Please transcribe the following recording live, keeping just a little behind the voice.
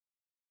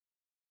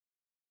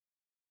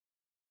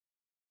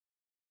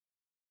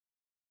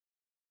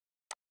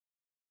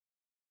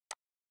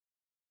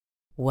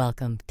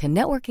Welcome to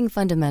Networking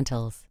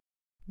Fundamentals.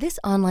 This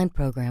online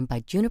program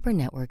by Juniper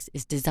Networks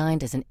is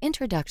designed as an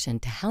introduction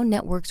to how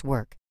networks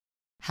work,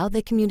 how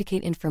they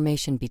communicate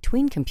information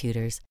between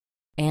computers,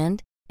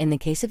 and, in the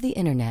case of the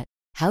Internet,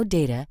 how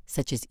data,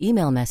 such as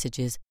email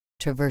messages,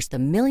 traverse the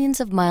millions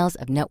of miles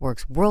of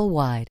networks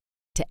worldwide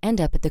to end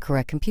up at the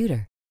correct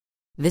computer.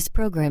 This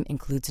program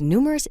includes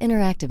numerous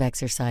interactive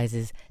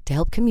exercises to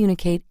help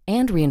communicate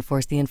and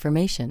reinforce the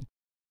information.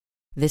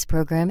 This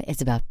program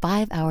is about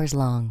 5 hours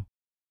long.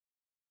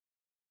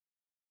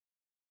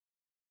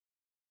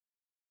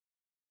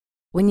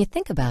 When you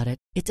think about it,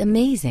 it's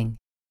amazing.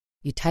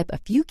 You type a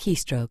few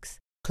keystrokes,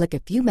 click a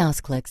few mouse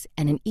clicks,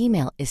 and an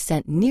email is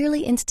sent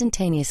nearly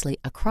instantaneously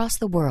across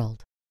the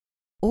world.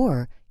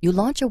 Or you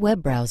launch a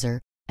web browser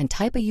and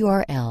type a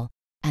URL,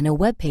 and a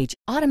web page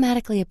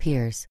automatically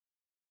appears.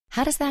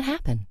 How does that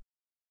happen?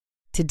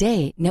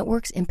 Today,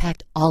 networks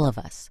impact all of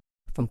us,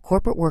 from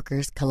corporate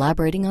workers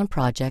collaborating on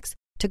projects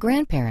to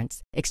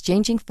grandparents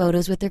exchanging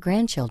photos with their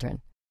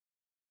grandchildren.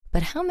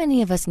 But how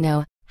many of us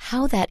know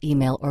how that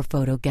email or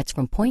photo gets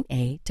from point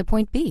A to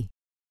point B?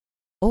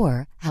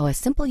 Or how a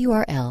simple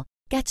URL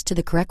gets to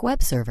the correct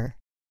web server?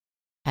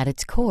 At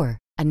its core,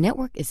 a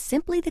network is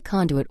simply the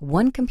conduit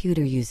one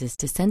computer uses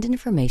to send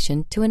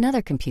information to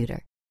another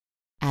computer.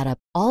 Add up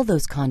all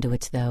those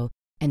conduits, though,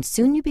 and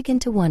soon you begin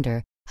to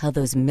wonder how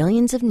those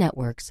millions of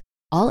networks,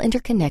 all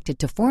interconnected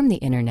to form the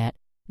Internet,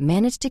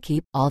 manage to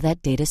keep all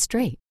that data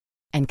straight.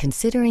 And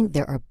considering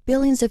there are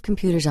billions of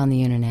computers on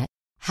the Internet,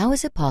 how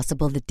is it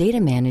possible that data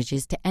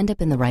manages to end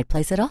up in the right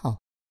place at all?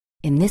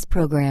 In this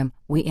program,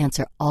 we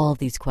answer all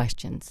these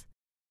questions.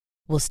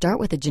 We'll start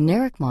with a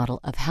generic model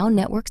of how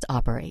networks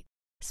operate,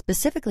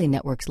 specifically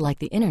networks like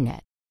the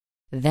Internet,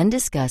 then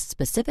discuss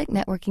specific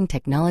networking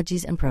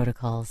technologies and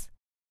protocols.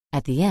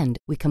 At the end,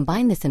 we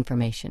combine this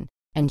information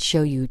and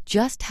show you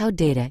just how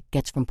data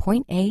gets from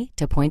point A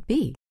to point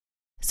B.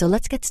 So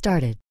let's get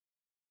started.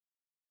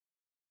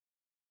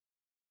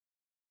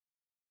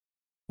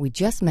 We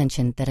just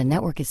mentioned that a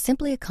network is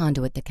simply a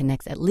conduit that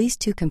connects at least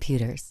two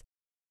computers.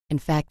 In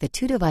fact, the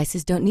two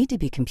devices don't need to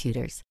be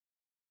computers.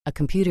 A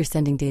computer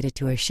sending data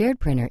to a shared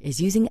printer is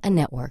using a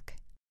network.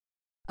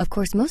 Of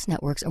course, most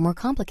networks are more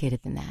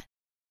complicated than that.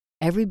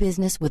 Every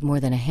business with more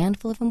than a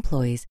handful of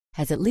employees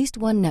has at least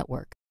one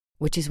network,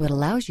 which is what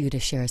allows you to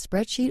share a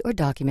spreadsheet or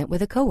document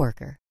with a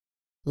coworker.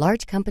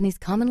 Large companies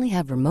commonly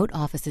have remote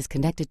offices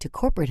connected to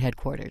corporate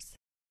headquarters.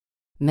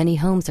 Many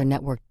homes are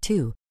networked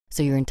too,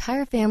 so your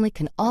entire family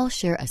can all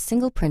share a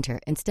single printer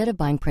instead of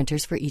buying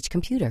printers for each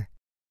computer.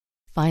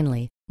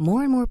 Finally,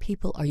 more and more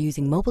people are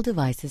using mobile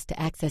devices to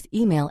access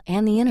email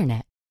and the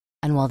Internet.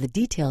 And while the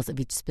details of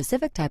each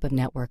specific type of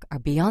network are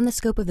beyond the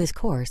scope of this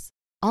course,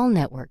 all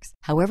networks,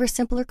 however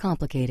simple or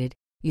complicated,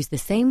 use the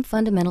same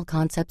fundamental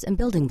concepts and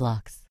building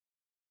blocks.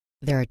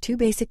 There are two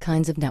basic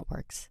kinds of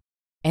networks.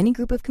 Any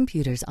group of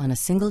computers on a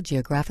single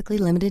geographically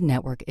limited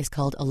network is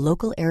called a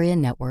local area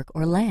network,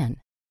 or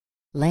LAN.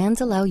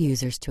 LANs allow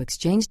users to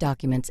exchange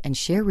documents and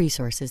share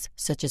resources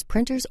such as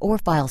printers or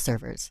file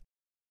servers.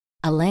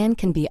 A LAN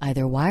can be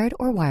either wired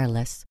or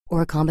wireless,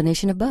 or a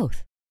combination of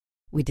both.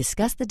 We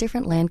discuss the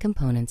different LAN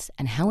components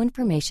and how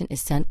information is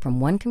sent from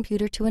one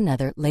computer to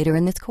another later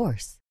in this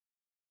course.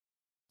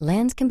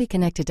 LANs can be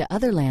connected to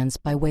other LANs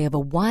by way of a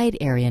wide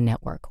area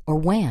network, or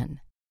WAN.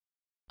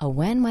 A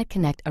WAN might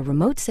connect a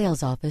remote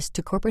sales office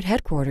to corporate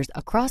headquarters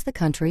across the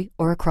country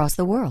or across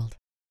the world.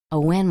 A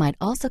WAN might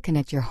also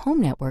connect your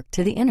home network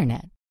to the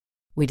Internet.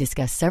 We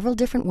discuss several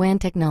different WAN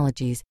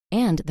technologies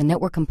and the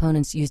network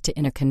components used to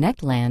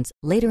interconnect LANs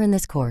later in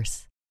this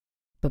course.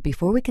 But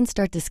before we can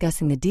start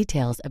discussing the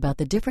details about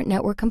the different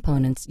network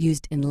components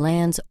used in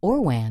LANs or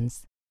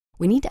WANs,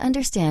 we need to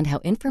understand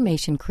how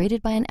information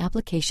created by an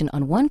application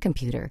on one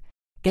computer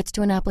gets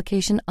to an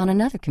application on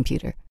another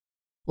computer.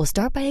 We'll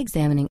start by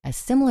examining a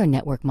similar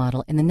network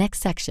model in the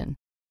next section.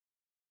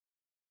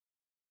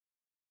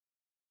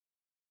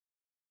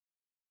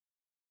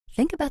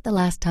 Think about the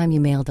last time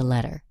you mailed a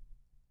letter.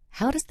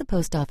 How does the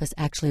post office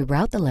actually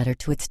route the letter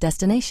to its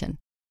destination?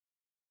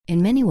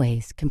 In many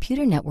ways,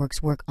 computer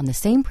networks work on the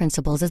same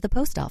principles as the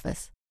post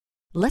office.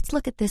 Let's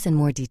look at this in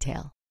more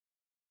detail.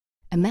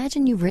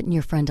 Imagine you've written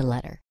your friend a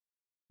letter.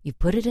 You've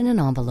put it in an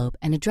envelope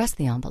and addressed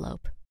the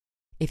envelope.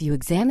 If you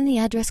examine the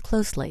address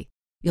closely,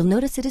 you'll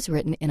notice it is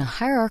written in a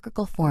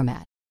hierarchical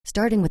format,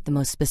 starting with the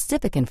most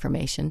specific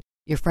information,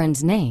 your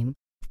friend's name,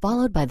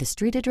 followed by the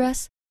street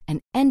address, and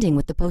ending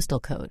with the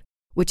postal code,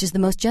 which is the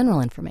most general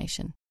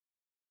information.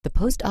 The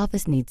post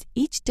office needs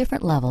each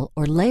different level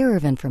or layer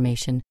of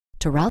information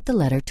to route the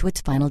letter to its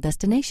final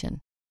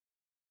destination.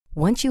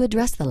 Once you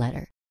address the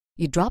letter,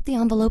 you drop the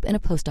envelope in a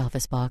post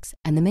office box,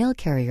 and the mail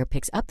carrier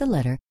picks up the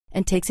letter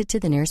and takes it to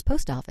the nearest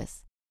post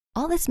office.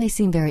 All this may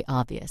seem very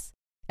obvious,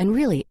 and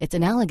really it's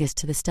analogous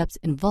to the steps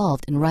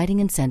involved in writing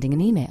and sending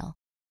an email.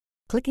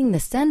 Clicking the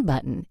send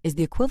button is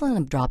the equivalent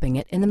of dropping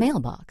it in the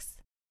mailbox.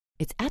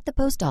 It's at the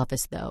post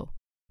office, though,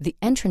 the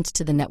entrance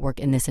to the network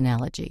in this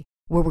analogy,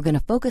 where we're going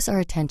to focus our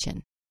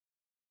attention.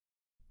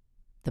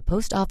 The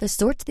post office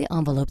sorts the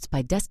envelopes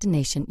by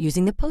destination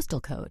using the postal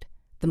code.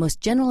 the most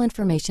general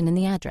information in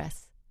the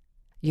address.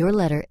 Your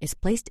letter is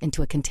placed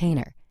into a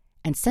container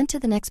and sent to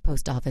the next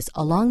post office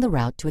along the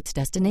route to its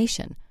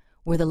destination,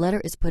 where the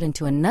letter is put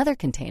into another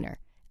container,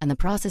 and the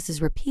process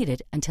is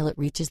repeated until it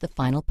reaches the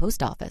final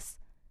post office.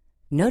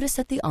 Notice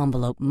that the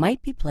envelope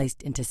might be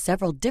placed into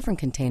several different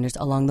containers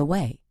along the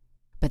way,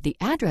 but the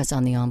address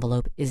on the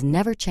envelope is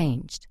never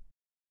changed.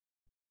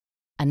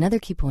 Another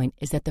key point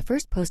is that the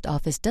first post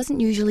office doesn't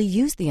usually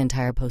use the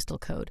entire postal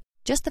code,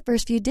 just the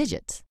first few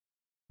digits.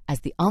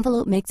 As the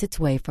envelope makes its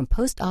way from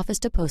post office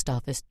to post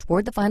office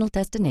toward the final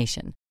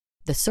destination,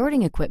 the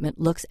sorting equipment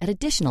looks at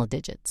additional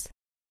digits.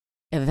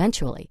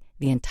 Eventually,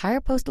 the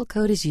entire postal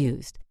code is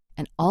used,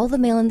 and all the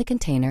mail in the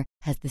container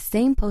has the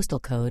same postal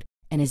code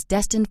and is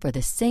destined for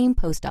the same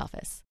post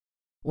office.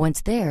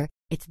 Once there,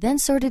 it's then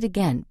sorted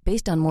again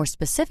based on more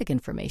specific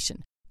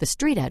information, the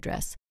street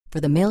address, for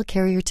the mail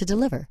carrier to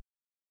deliver.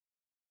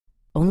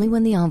 Only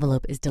when the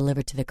envelope is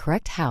delivered to the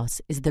correct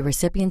house is the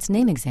recipient's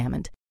name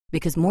examined,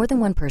 because more than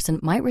one person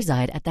might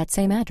reside at that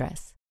same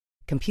address.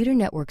 Computer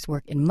networks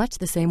work in much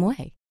the same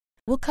way.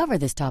 We'll cover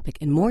this topic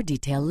in more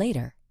detail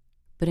later.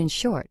 But in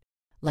short,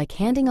 like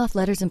handing off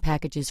letters and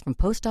packages from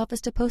post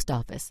office to post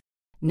office,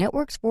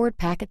 networks forward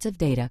packets of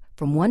data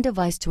from one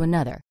device to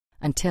another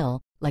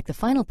until, like the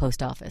final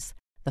post office,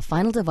 the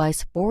final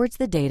device forwards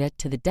the data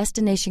to the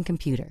destination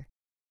computer.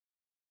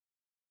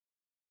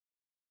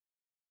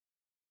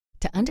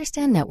 To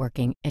understand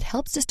networking, it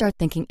helps to start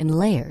thinking in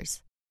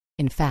layers.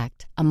 In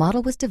fact, a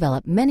model was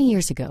developed many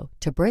years ago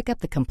to break up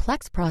the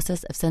complex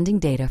process of sending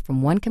data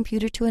from one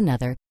computer to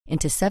another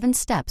into 7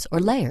 steps or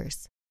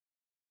layers.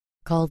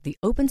 Called the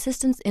Open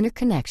Systems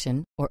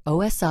Interconnection, or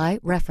OSI,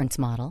 reference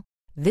model,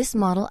 this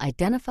model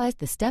identifies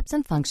the steps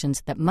and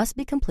functions that must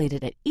be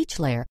completed at each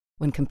layer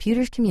when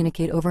computers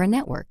communicate over a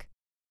network.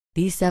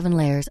 These 7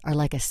 layers are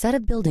like a set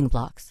of building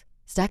blocks,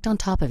 stacked on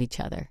top of each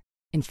other.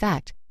 In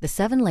fact, the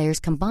 7 layers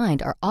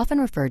combined are often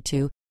referred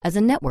to as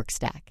a network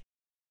stack.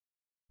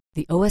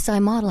 The OSI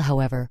model,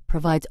 however,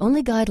 provides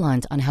only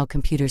guidelines on how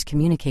computers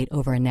communicate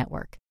over a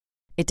network.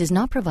 It does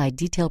not provide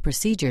detailed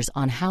procedures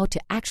on how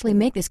to actually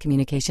make this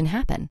communication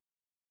happen.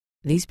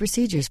 These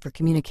procedures for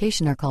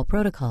communication are called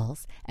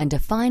protocols and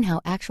define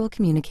how actual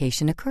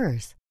communication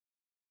occurs.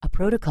 A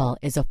protocol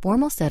is a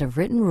formal set of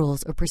written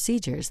rules or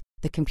procedures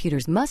that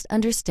computers must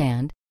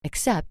understand,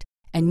 accept,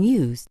 and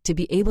use to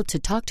be able to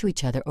talk to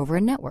each other over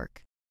a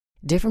network.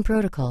 Different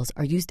protocols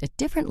are used at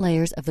different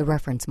layers of the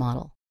reference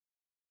model.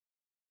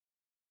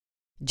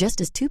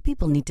 Just as 2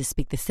 people need to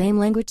speak the same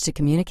language to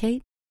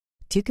communicate,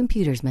 2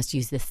 computers must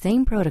use the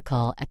same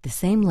protocol at the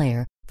same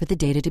layer for the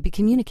data to be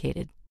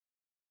communicated.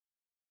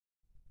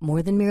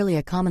 More than merely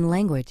a common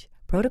language,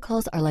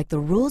 protocols are like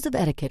the rules of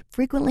etiquette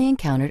frequently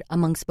encountered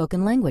among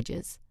spoken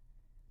languages.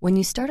 When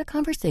you start a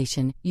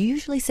conversation, you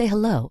usually say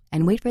hello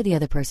and wait for the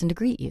other person to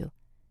greet you.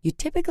 You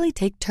typically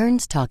take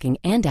turns talking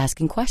and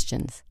asking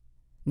questions.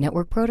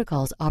 Network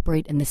protocols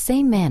operate in the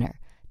same manner,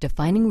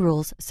 defining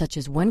rules such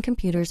as when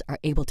computers are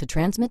able to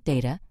transmit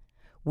data,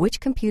 which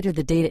computer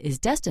the data is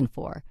destined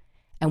for,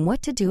 and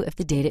what to do if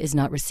the data is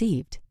not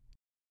received.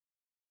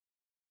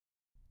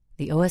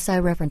 The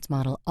OSI reference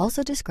model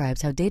also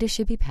describes how data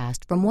should be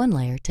passed from one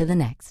layer to the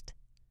next.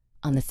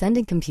 On the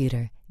sending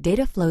computer,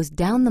 data flows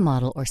down the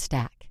model or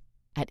stack.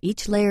 At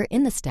each layer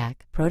in the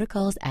stack,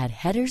 protocols add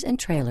headers and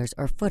trailers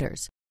or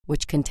footers,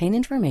 which contain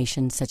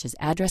information such as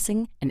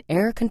addressing and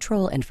error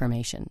control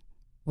information.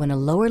 When a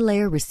lower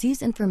layer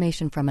receives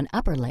information from an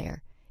upper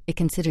layer, it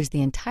considers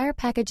the entire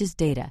package's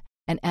data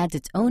and adds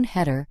its own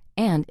header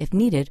and, if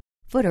needed,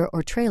 footer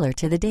or trailer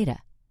to the data.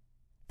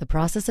 The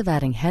process of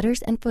adding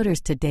headers and footers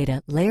to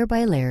data layer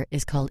by layer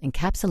is called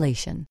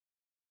encapsulation.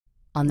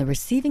 On the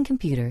receiving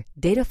computer,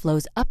 data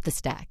flows up the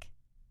stack.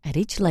 At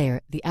each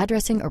layer, the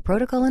addressing or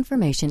protocol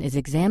information is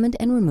examined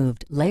and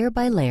removed layer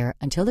by layer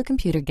until the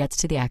computer gets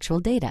to the actual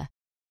data.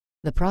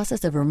 The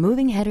process of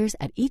removing headers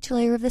at each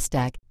layer of the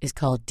stack is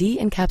called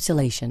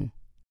de-encapsulation.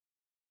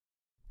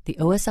 The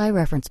OSI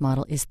reference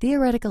model is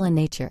theoretical in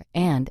nature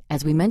and,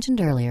 as we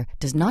mentioned earlier,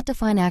 does not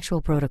define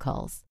actual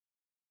protocols.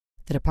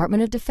 The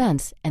Department of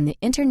Defense and the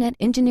Internet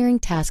Engineering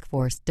Task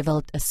Force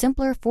developed a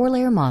simpler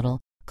 4-layer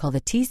model called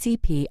the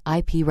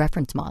TCP/IP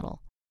reference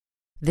model.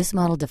 This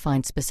model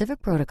defines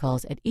specific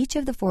protocols at each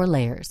of the 4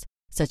 layers,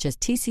 such as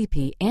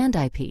TCP and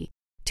IP,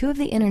 2 of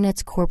the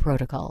Internet's core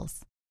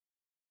protocols.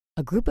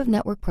 A group of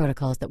network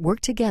protocols that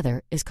work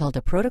together is called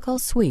a protocol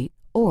suite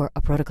or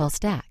a protocol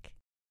stack.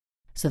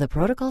 So the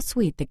protocol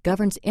suite that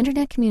governs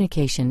Internet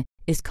communication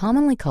is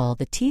commonly called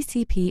the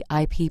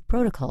TCP/IP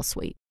protocol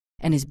suite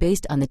and is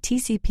based on the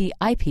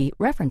TCP/IP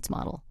reference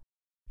model.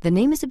 The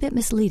name is a bit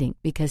misleading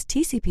because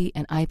TCP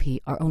and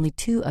IP are only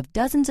 2 of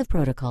dozens of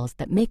protocols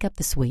that make up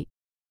the suite.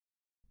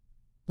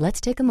 Let's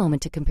take a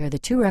moment to compare the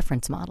 2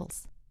 reference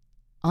models.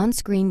 On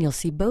screen, you'll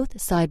see both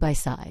side by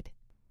side.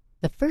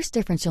 The first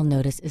difference you'll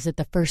notice is that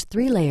the first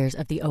 3 layers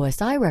of the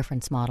OSI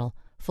reference model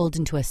fold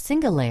into a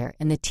single layer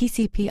in the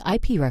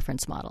TCP/IP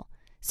reference model,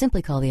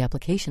 simply called the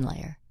application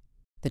layer.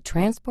 The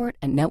transport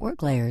and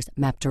network layers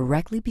map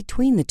directly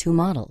between the 2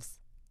 models.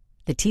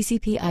 The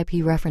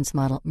TCP/IP reference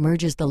model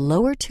merges the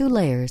lower two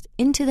layers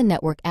into the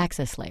network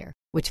access layer,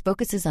 which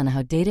focuses on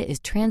how data is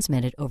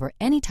transmitted over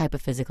any type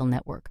of physical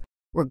network,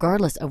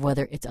 regardless of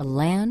whether it's a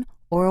LAN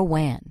or a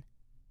WAN.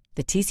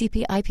 The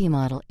TCP/IP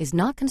model is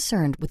not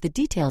concerned with the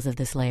details of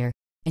this layer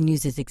and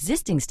uses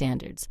existing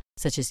standards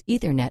such as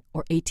Ethernet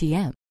or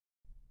ATM.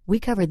 We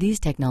cover these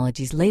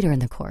technologies later in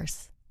the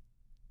course.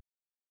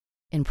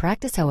 In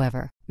practice,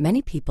 however,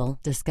 many people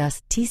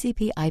discuss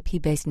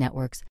TCP/IP-based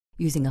networks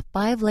using a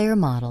 5-layer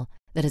model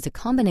that is a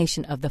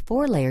combination of the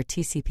 4-layer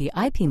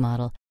TCP/IP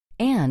model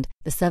and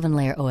the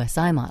 7-layer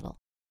OSI model.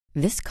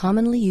 This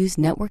commonly used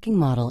networking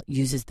model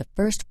uses the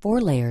first 4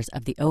 layers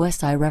of the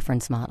OSI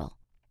reference model.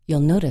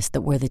 You'll notice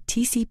that where the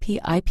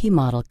TCP/IP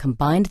model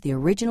combined the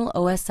original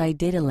OSI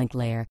data link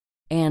layer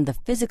and the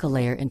physical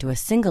layer into a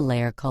single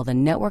layer called the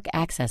network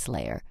access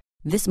layer,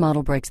 this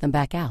model breaks them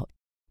back out.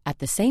 At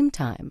the same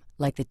time,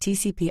 like the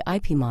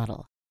TCP/IP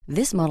model,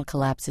 this model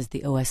collapses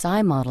the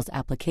OSI model's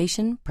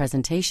application,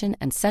 presentation,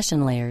 and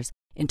session layers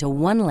into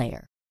one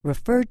layer,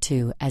 referred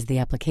to as the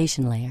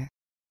application layer.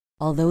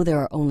 Although there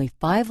are only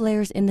 5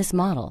 layers in this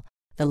model,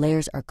 the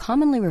layers are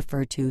commonly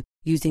referred to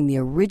using the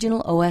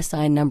original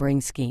OSI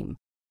numbering scheme.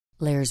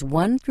 Layers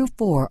 1 through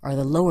 4 are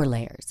the lower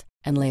layers,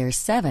 and layer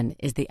 7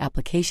 is the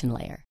application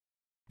layer.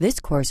 This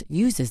course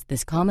uses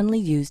this commonly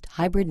used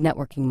hybrid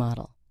networking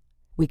model.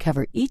 We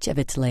cover each of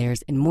its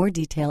layers in more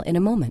detail in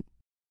a moment.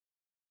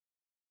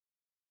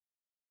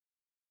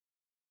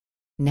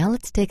 Now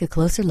let's take a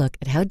closer look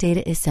at how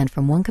data is sent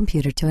from one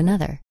computer to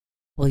another.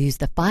 We'll use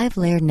the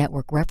 5-layer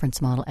network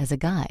reference model as a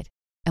guide,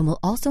 and we'll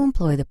also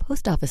employ the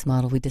post office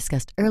model we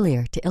discussed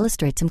earlier to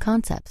illustrate some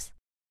concepts.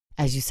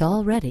 As you saw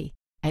already,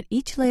 at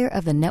each layer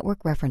of the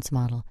network reference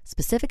model,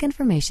 specific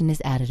information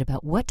is added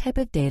about what type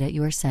of data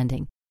you are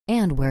sending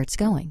and where it's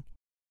going.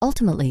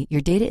 Ultimately,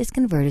 your data is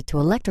converted to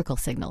electrical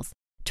signals,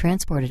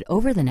 transported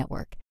over the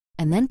network,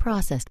 and then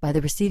processed by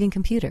the receiving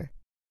computer.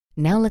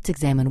 Now let's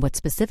examine what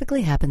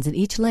specifically happens in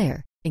each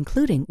layer,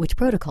 including which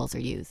protocols are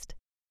used.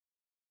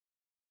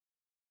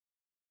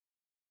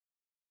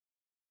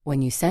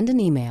 When you send an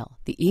email,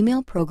 the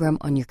email program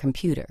on your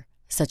computer,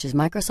 such as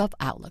Microsoft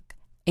Outlook,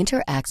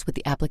 interacts with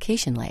the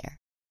application layer.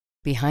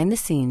 Behind the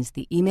scenes,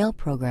 the email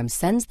program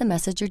sends the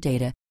message or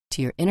data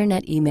to your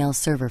Internet email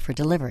server for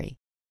delivery.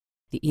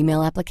 The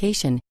email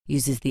application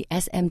uses the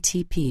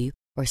SMTP,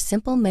 or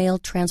Simple Mail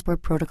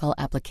Transport Protocol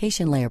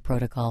application layer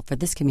protocol, for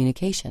this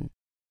communication.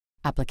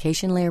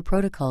 Application layer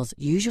protocols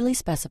usually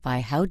specify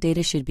how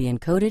data should be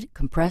encoded,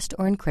 compressed,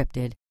 or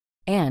encrypted,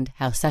 and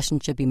how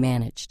sessions should be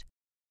managed.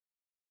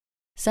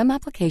 Some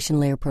application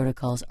layer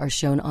protocols are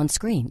shown on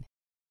screen.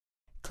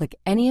 Click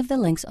any of the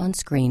links on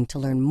screen to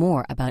learn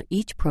more about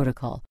each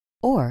protocol,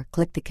 or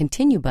click the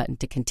Continue button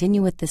to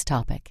continue with this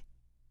topic.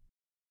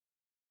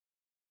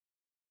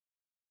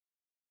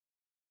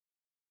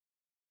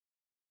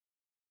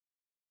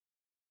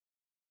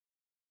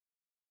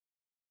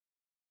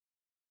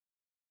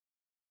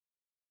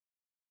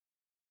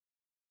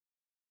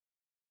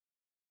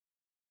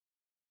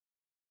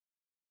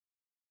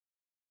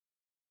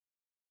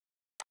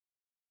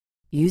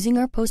 Using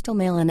our postal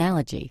mail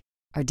analogy,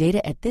 our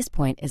data at this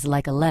point is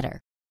like a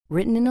letter,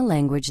 written in a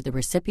language the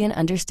recipient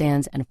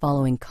understands and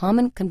following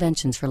common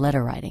conventions for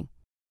letter writing.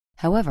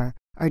 However,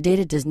 our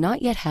data does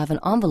not yet have an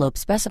envelope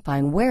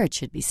specifying where it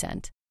should be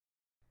sent.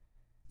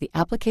 The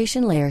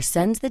application layer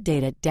sends the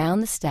data down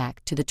the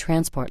stack to the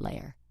transport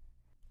layer.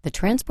 The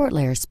transport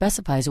layer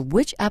specifies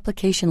which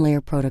application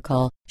layer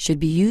protocol should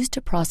be used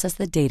to process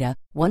the data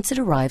once it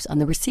arrives on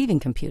the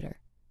receiving computer.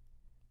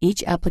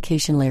 Each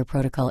application layer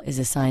protocol is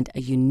assigned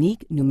a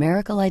unique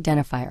numerical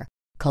identifier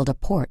called a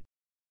port.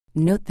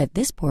 Note that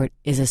this port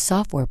is a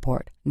software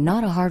port,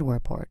 not a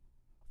hardware port.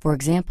 For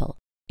example,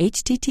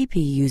 HTTP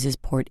uses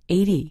port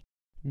 80,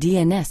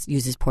 DNS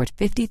uses port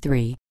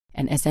 53,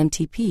 and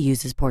SMTP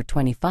uses port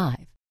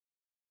 25.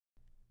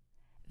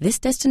 This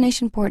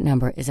destination port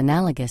number is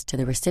analogous to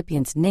the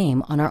recipient's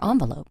name on our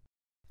envelope.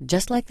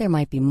 Just like there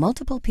might be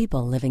multiple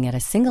people living at a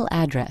single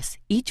address,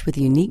 each with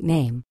a unique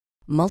name,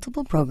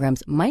 multiple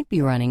programs might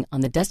be running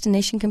on the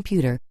destination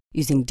computer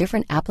using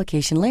different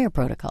application layer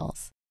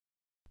protocols.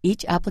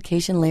 Each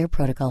application layer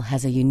protocol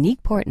has a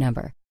unique port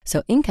number,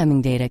 so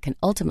incoming data can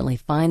ultimately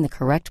find the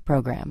correct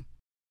program.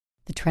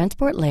 The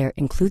transport layer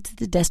includes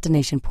the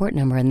destination port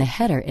number in the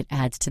header it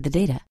adds to the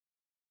data.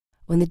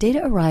 When the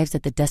data arrives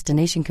at the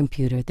destination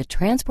computer, the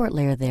transport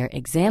layer there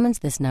examines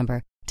this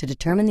number to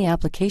determine the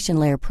application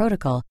layer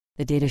protocol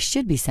the data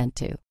should be sent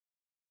to.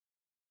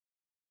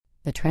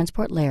 The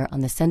transport layer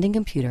on the sending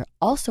computer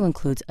also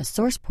includes a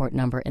source port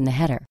number in the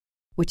header,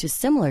 which is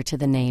similar to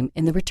the name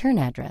in the return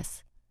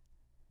address.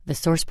 The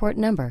source port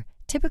number,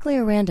 typically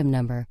a random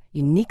number,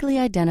 uniquely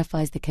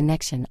identifies the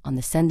connection on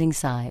the sending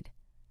side.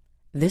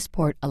 This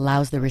port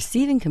allows the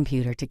receiving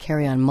computer to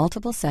carry on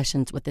multiple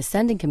sessions with the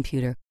sending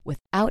computer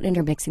without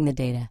intermixing the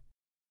data.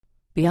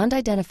 Beyond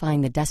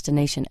identifying the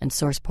destination and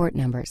source port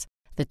numbers,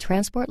 the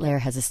transport layer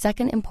has a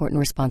second important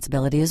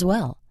responsibility as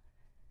well.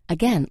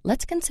 Again,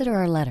 let's consider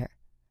our letter.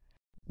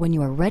 When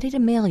you are ready to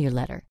mail your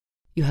letter,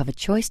 you have a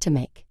choice to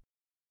make.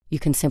 You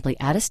can simply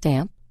add a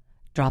stamp,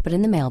 drop it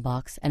in the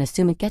mailbox, and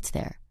assume it gets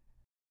there.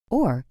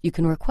 Or you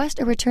can request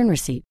a return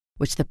receipt,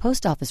 which the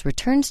post office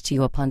returns to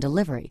you upon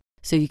delivery,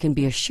 so you can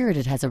be assured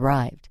it has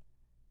arrived.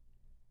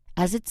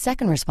 As its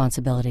second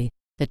responsibility,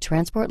 the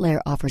transport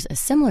layer offers a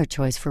similar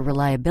choice for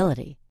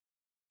reliability.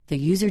 The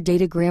User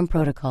Datagram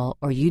Protocol,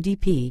 or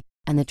UDP,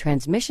 and the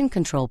Transmission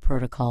Control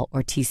Protocol,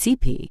 or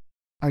TCP,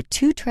 are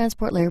two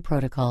transport layer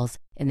protocols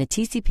in the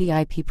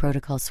TCP/IP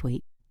protocol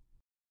suite.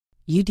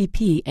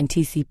 UDP and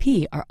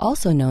TCP are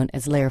also known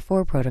as Layer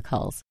 4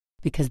 protocols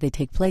because they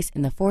take place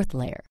in the fourth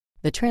layer,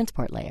 the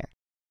transport layer.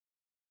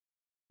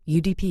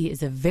 UDP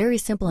is a very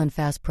simple and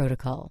fast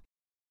protocol.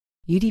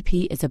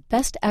 UDP is a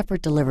best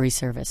effort delivery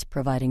service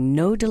providing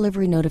no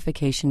delivery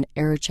notification,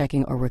 error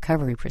checking, or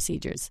recovery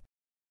procedures.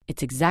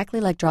 It's exactly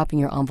like dropping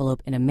your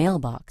envelope in a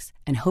mailbox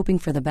and hoping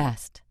for the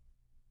best.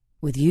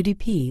 With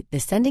UDP, the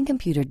sending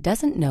computer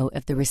doesn't know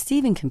if the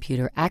receiving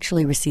computer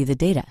actually received the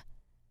data.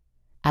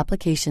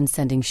 Applications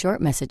sending short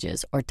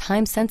messages or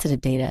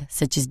time-sensitive data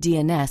such as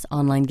DNS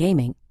online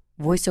gaming,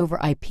 voice over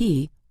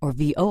IP or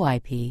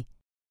VoIP,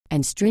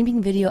 and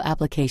streaming video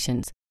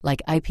applications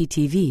like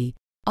IPTV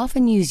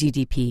often use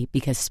UDP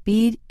because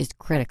speed is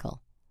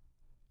critical.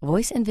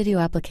 Voice and video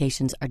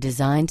applications are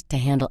designed to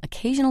handle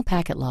occasional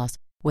packet loss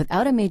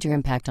without a major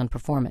impact on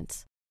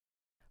performance.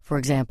 For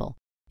example,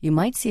 you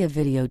might see a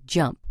video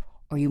jump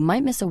or you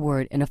might miss a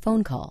word in a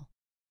phone call.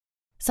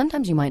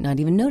 Sometimes you might not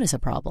even notice a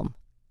problem.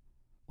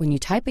 When you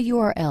type a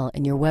URL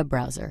in your web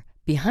browser,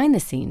 behind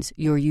the scenes,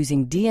 you're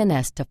using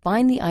DNS to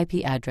find the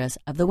IP address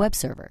of the web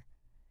server.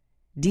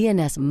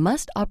 DNS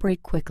must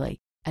operate quickly,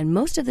 and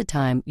most of the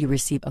time you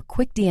receive a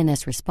quick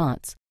DNS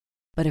response.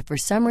 But if for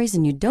some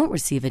reason you don't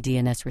receive a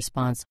DNS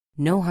response,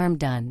 no harm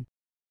done.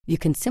 You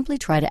can simply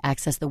try to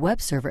access the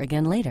web server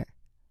again later.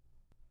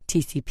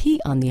 TCP,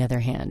 on the other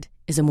hand,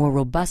 is a more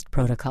robust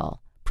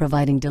protocol,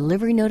 providing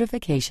delivery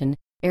notification,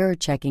 error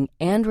checking,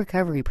 and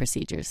recovery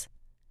procedures.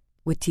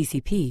 With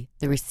TCP,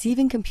 the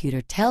receiving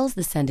computer tells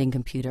the sending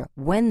computer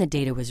when the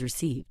data was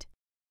received.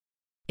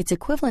 It's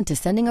equivalent to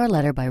sending our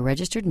letter by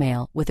registered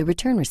mail with a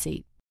return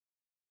receipt.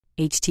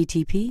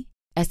 HTTP,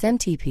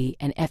 SMTP,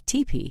 and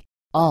FTP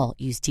all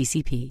use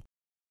TCP.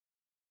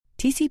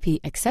 TCP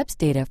accepts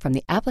data from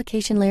the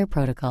application layer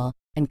protocol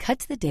and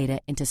cuts the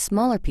data into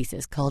smaller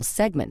pieces called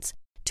segments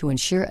to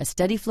ensure a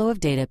steady flow of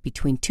data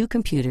between two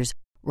computers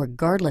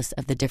regardless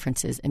of the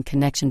differences in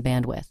connection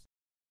bandwidth.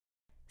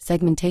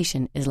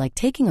 Segmentation is like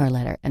taking our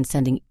letter and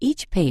sending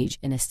each page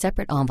in a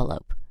separate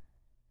envelope.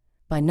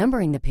 By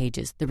numbering the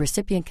pages, the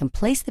recipient can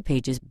place the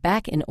pages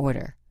back in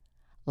order.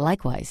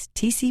 Likewise,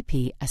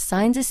 TCP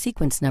assigns a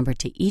sequence number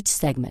to each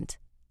segment.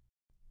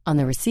 On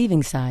the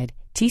receiving side,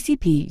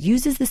 TCP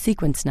uses the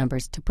sequence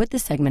numbers to put the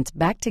segments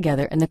back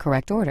together in the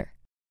correct order.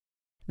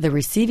 The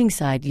receiving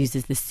side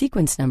uses the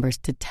sequence numbers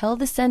to tell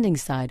the sending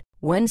side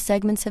when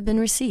segments have been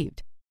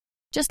received,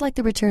 just like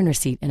the return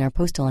receipt in our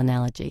postal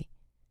analogy.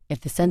 If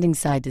the sending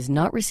side does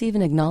not receive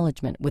an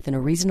acknowledgement within a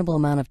reasonable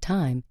amount of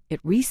time,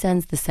 it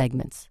resends the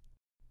segments.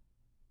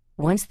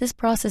 Once this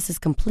process is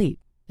complete,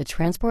 the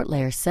transport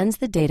layer sends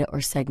the data or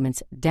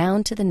segments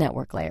down to the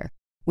network layer,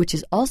 which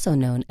is also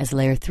known as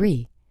Layer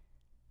 3.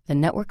 The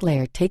network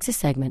layer takes a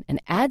segment and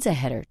adds a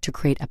header to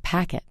create a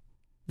packet.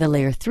 The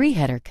Layer 3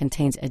 header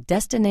contains a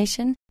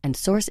destination and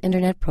source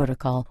internet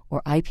protocol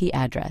or IP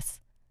address.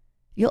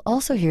 You'll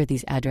also hear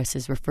these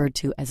addresses referred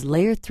to as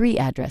Layer 3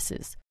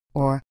 addresses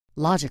or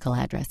logical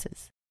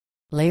addresses.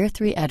 Layer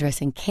 3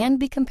 addressing can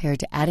be compared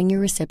to adding your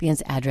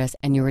recipient's address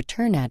and your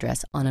return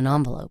address on an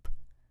envelope.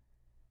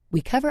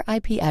 We cover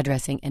IP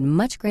addressing in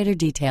much greater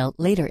detail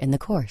later in the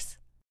course.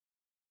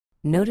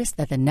 Notice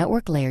that the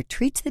network layer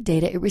treats the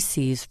data it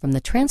receives from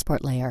the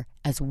transport layer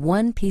as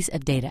one piece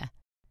of data.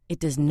 It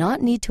does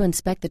not need to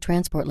inspect the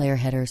transport layer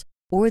headers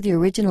or the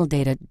original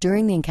data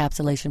during the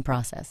encapsulation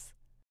process.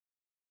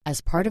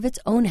 As part of its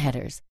own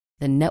headers,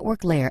 the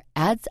network layer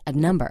adds a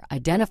number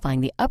identifying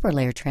the upper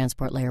layer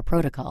transport layer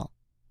protocol.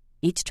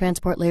 Each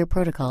transport layer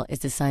protocol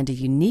is assigned a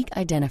unique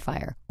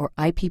identifier or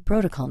IP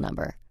protocol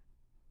number.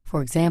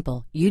 For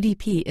example,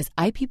 UDP is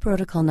IP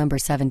protocol number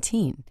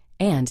 17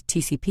 and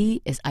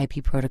TCP is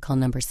IP protocol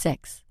number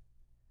 6.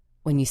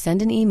 When you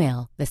send an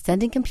email, the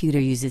sending computer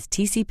uses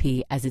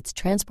TCP as its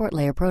transport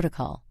layer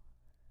protocol.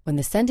 When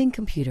the sending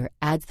computer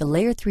adds the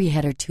Layer 3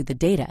 header to the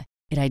data,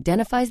 it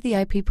identifies the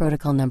IP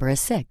protocol number as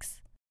 6.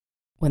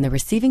 When the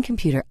receiving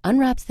computer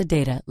unwraps the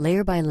data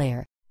layer by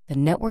layer, the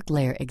network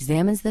layer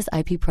examines this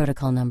IP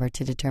protocol number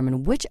to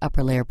determine which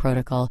upper layer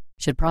protocol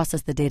should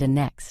process the data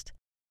next.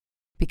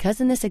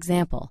 Because in this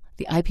example,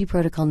 the IP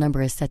protocol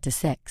number is set to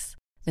 6,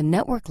 the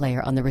network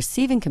layer on the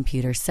receiving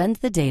computer sends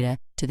the data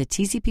to the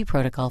TCP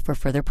protocol for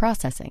further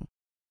processing.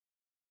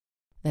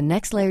 The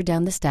next layer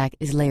down the stack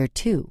is Layer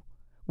 2,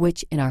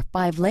 which in our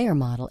 5-layer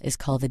model is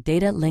called the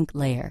data link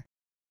layer.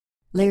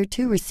 Layer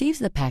 2 receives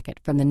the packet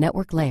from the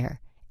network layer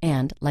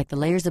and, like the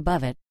layers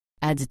above it,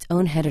 adds its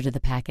own header to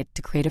the packet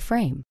to create a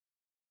frame.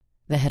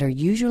 The header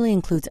usually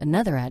includes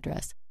another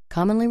address,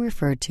 commonly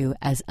referred to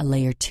as a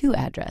Layer 2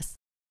 address.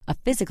 a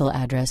physical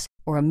address,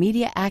 or a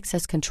media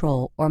access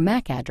control or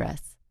MAC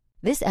address.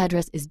 This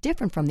address is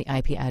different from the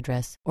IP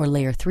address or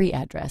Layer 3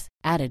 address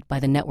added by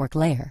the network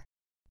layer.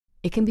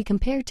 It can be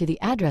compared to the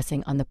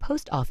addressing on the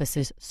post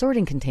office's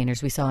sorting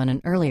containers we saw in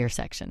an earlier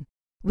section.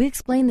 We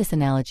explain this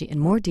analogy in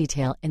more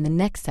detail in the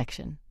next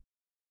section.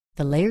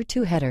 The Layer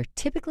 2 header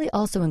typically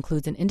also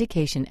includes an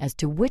indication as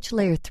to which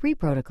Layer 3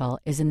 protocol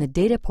is in the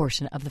data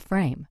portion of the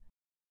frame.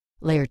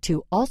 Layer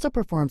 2 also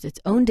performs its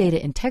own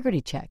data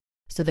integrity check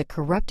so that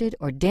corrupted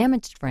or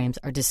damaged frames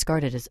are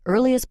discarded as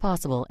early as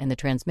possible in the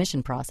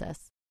transmission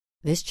process.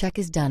 This check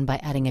is done by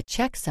adding a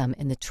checksum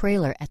in the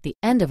trailer at the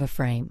end of a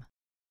frame.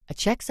 A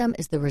checksum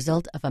is the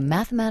result of a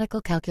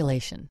mathematical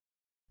calculation.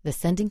 The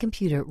sending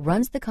computer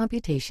runs the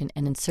computation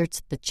and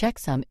inserts the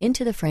checksum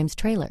into the frame's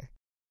trailer.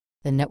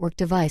 The network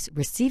device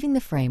receiving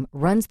the frame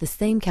runs the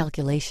same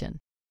calculation.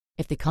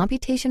 If the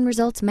computation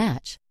results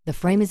match, the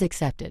frame is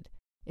accepted.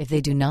 If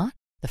they do not,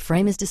 the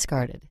frame is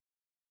discarded.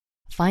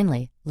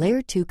 Finally,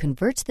 Layer 2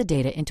 converts the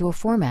data into a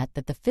format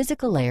that the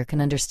physical layer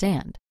can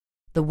understand,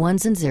 the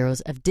ones and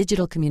zeros of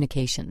digital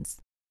communications.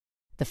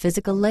 The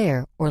physical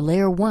layer, or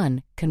Layer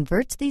 1,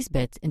 converts these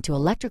bits into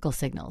electrical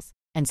signals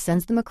and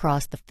sends them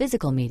across the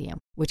physical medium,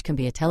 which can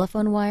be a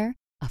telephone wire,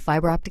 a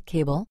fiber optic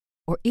cable,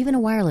 or even a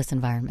wireless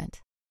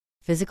environment.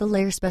 Physical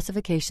layer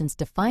specifications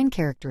define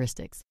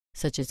characteristics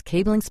such as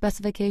cabling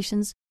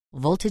specifications,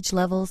 voltage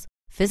levels,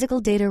 physical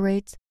data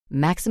rates,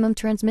 maximum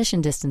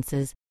transmission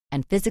distances,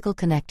 and physical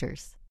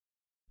connectors.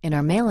 In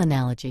our mail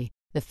analogy,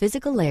 the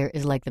physical layer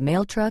is like the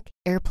mail truck,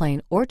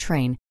 airplane, or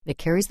train that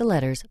carries the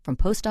letters from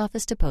post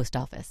office to post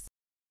office.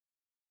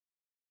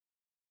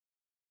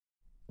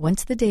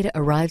 Once the data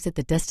arrives at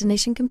the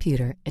destination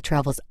computer, it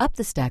travels up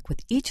the stack with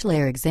each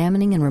layer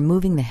examining and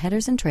removing the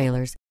headers and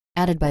trailers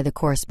added by the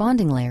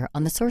corresponding layer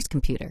on the source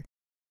computer.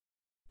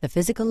 The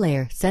physical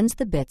layer sends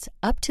the bits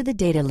up to the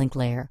data link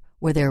layer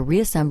where they are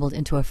reassembled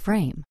into a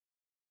frame.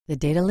 The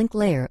data link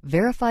layer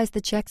verifies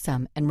the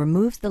checksum and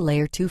removes the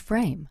Layer 2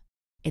 frame.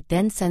 It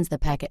then sends the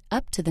packet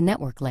up to the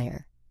network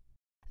layer.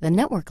 The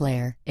network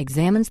layer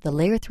examines the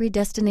Layer 3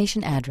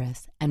 destination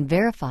address and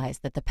verifies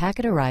that the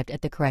packet arrived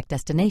at the correct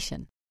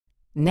destination.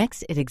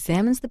 Next, it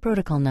examines the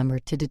protocol number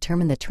to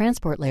determine the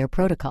transport layer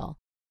protocol.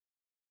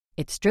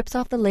 It strips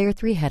off the Layer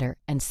 3 header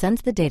and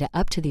sends the data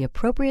up to the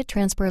appropriate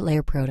transport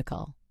layer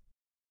protocol.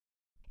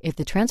 If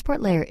the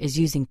transport layer is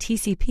using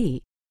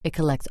TCP, it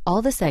collects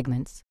all the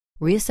segments,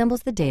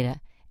 reassembles the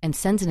data, and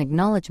sends an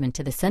acknowledgement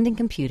to the sending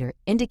computer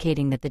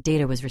indicating that the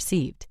data was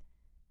received.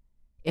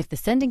 If the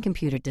sending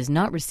computer does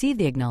not receive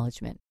the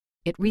acknowledgement,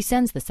 it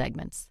resends the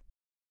segments.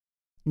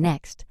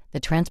 Next, the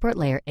transport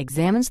layer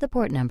examines the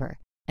port number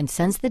and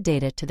sends the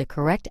data to the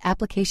correct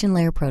application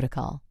layer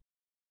protocol.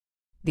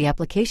 The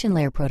application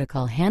layer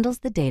protocol handles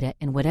the data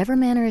in whatever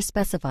manner is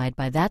specified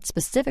by that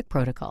specific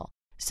protocol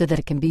so that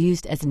it can be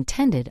used as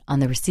intended on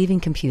the receiving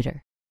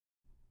computer.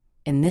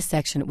 In this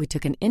section, we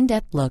took an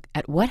in-depth look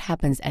at what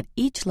happens at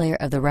each layer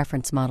of the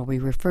reference model we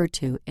referred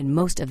to in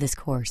most of this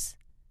course.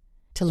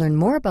 To learn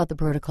more about the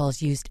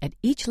protocols used at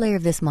each layer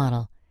of this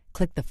model,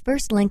 click the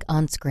first link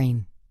on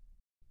screen.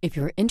 If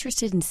you're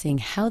interested in seeing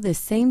how this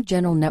same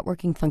general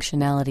networking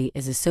functionality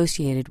is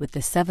associated with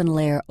the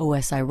 7-layer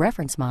OSI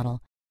reference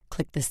model,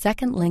 click the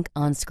second link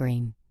on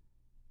screen.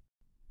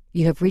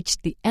 You have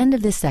reached the end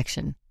of this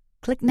section.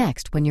 Click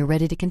Next when you're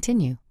ready to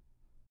continue.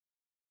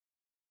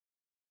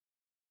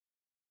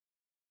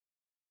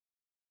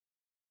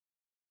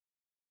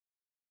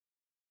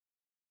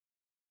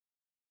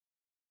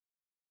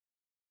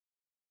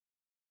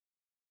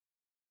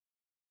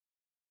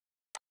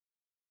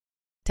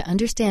 To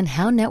understand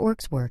how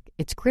networks work,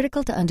 it's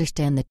critical to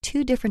understand the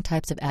two different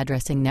types of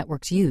addressing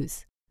networks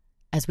use.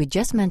 As we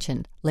just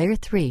mentioned, Layer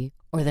 3,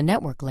 or the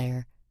network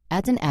layer,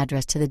 adds an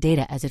address to the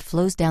data as it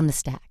flows down the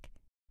stack.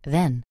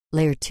 Then,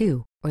 Layer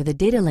 2, or the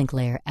data link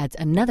layer, adds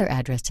another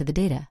address to the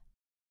data.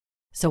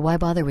 So why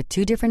bother with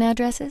two different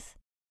addresses?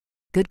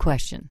 Good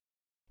question.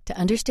 To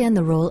understand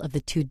the role of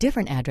the two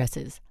different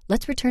addresses,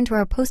 let's return to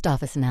our post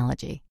office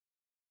analogy.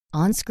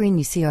 On screen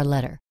you see our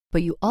letter,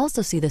 but you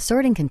also see the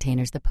sorting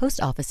containers the post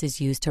offices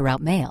use to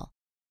route mail.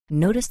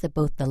 Notice that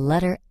both the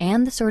letter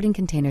and the sorting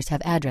containers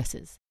have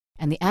addresses,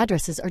 and the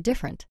addresses are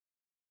different.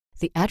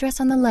 The address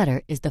on the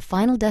letter is the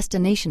final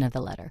destination of the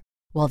letter,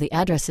 while the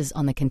addresses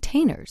on the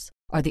containers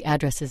are the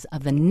addresses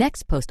of the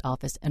next post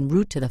office en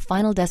route to the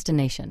final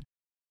destination.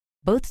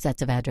 Both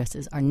sets of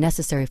addresses are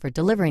necessary for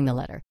delivering the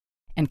letter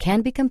and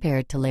can be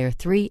compared to Layer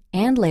 3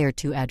 and Layer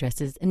 2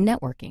 addresses in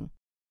networking.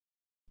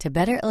 To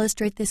better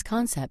illustrate this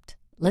concept,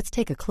 let's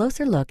take a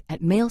closer look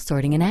at mail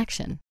sorting in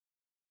action.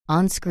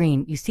 On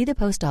screen, you see the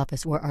post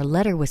office where our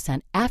letter was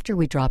sent after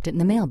we dropped it in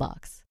the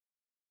mailbox.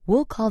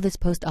 We'll call this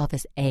post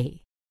office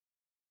A.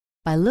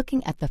 By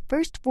looking at the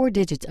first 4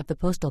 digits of the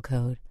postal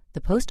code,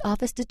 the post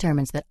office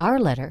determines that our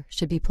letter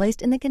should be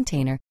placed in the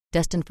container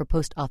destined for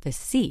post office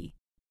C.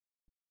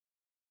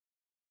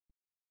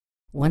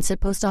 Once at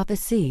post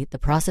office C, the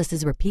process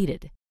is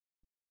repeated.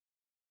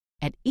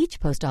 At each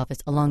post office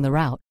along the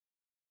route,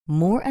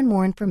 more and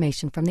more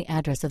information from the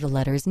address of the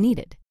letter is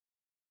needed.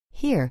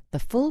 Here, the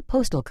full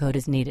postal code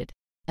is needed,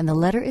 and the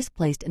letter is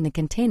placed in the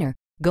container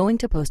going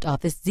to Post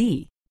Office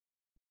Z.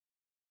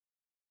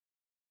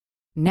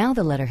 Now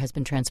the letter has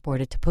been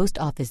transported to Post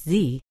Office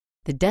Z,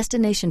 the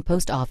destination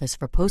post office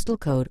for postal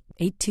code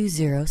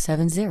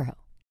 82070.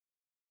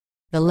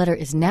 The letter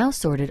is now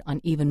sorted on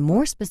even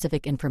more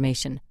specific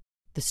information,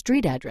 the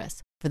street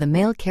address, for the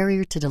mail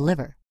carrier to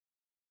deliver.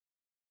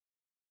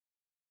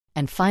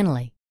 And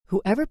finally,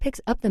 whoever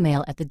picks up the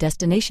mail at the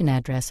destination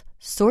address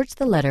sorts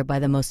the letter by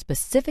the most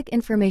specific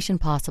information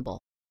possible,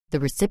 the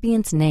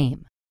recipient's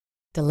name.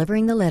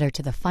 Delivering the letter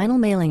to the final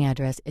mailing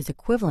address is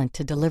equivalent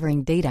to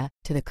delivering data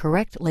to the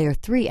correct Layer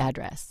 3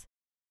 address.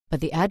 But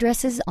the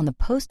addresses on the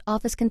post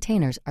office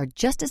containers are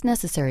just as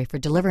necessary for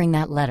delivering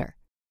that letter.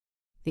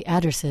 The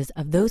addresses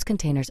of those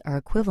containers are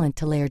equivalent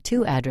to Layer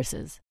 2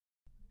 addresses.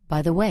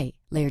 By the way,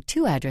 Layer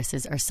 2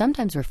 addresses are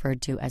sometimes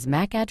referred to as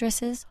MAC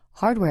addresses,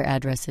 hardware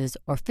addresses,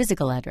 or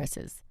physical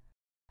addresses.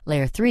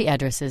 Layer 3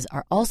 addresses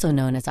are also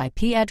known as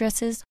IP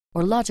addresses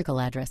or logical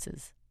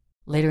addresses.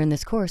 Later in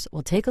this course,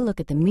 we'll take a look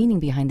at the meaning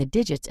behind the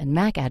digits in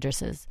MAC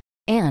addresses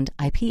and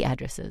IP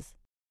addresses.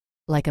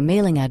 Like a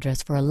mailing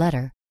address for a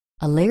letter,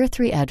 a Layer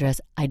 3 address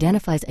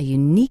identifies a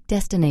unique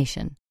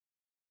destination.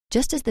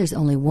 Just as there's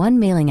only one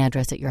mailing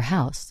address at your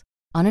house,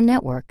 on a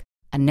network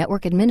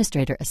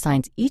administrator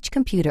assigns each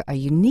computer a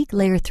unique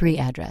Layer 3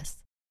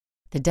 address.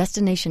 The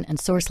destination and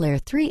source Layer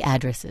 3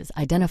 addresses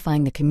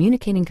identifying the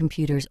communicating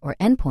computers or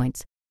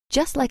endpoints,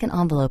 just like an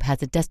envelope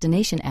has a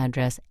destination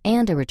address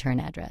and a return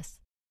address.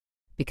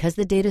 Because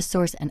the data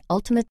source and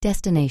ultimate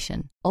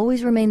destination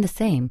always remain the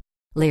same,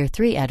 Layer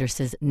 3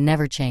 addresses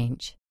never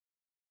change.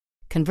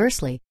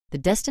 Conversely, the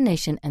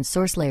destination and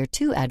source Layer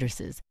 2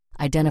 addresses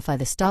identify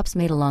the stops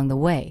made along the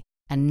way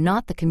and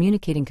not the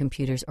communicating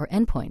computers or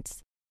endpoints.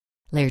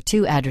 Layer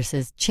 2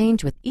 addresses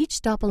change with each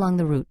stop along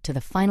the route to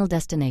the final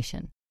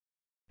destination.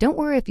 Don't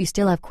worry if you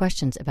still have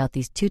questions about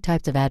these two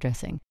types of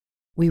addressing.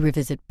 We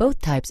revisit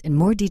both types in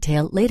more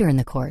detail later in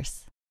the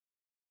course.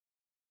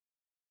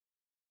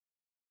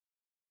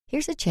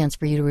 Here's a chance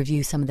for you to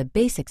review some of the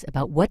basics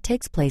about what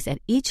takes place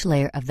at each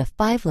layer of the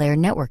 5-layer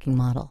networking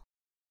model.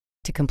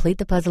 To complete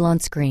the puzzle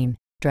on screen,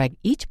 drag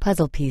each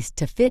puzzle piece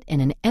to fit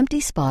in an empty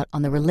spot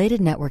on the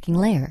related networking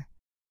layer.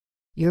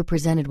 You're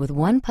presented with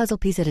one puzzle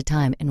piece at a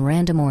time in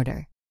random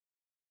order.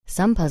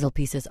 Some puzzle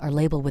pieces are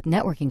labeled with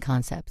networking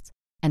concepts,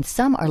 and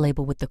some are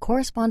labeled with the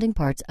corresponding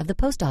parts of the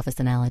post office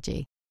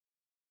analogy.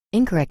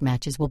 Incorrect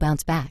matches will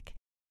bounce back.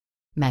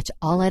 Match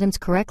all items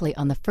correctly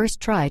on the first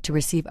try to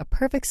receive a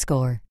perfect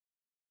score.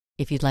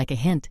 If you'd like a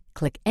hint,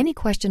 click any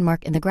question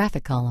mark in the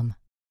graphic column.